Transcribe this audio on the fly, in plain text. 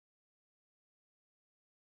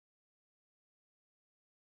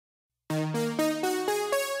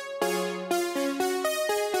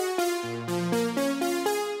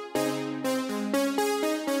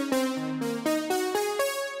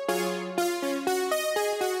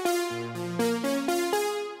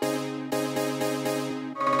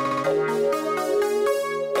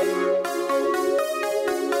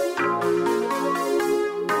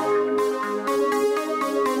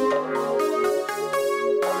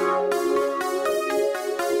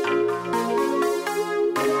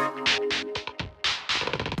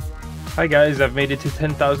Hi guys, I've made it to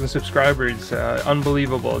 10,000 subscribers.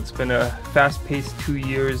 Unbelievable. It's been a fast-paced 2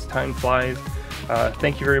 years. Time flies.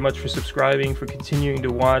 Thank you very much for subscribing, for continuing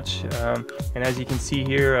to watch. And as you can see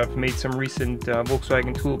here, I've made some recent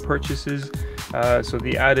Volkswagen tool purchases. So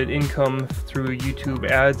the added income through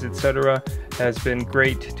YouTube ads, etc. has been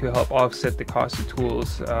great to help offset the cost of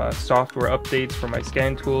tools. Software updates for my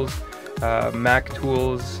scan tools, Mac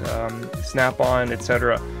tools, Snap-on,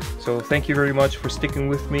 etc. So thank you very much for sticking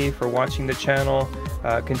with me, for watching the channel,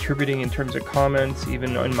 contributing in terms of comments,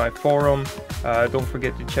 even on my forum. Don't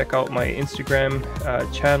forget to check out my Instagram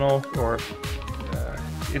channel or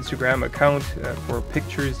Instagram account for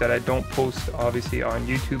pictures that I don't post obviously on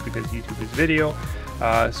YouTube, because YouTube is video.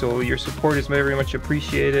 So your support is very much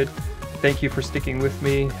appreciated. Thank you for sticking with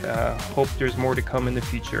me. Hope there's more to come in the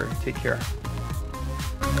future. Take care.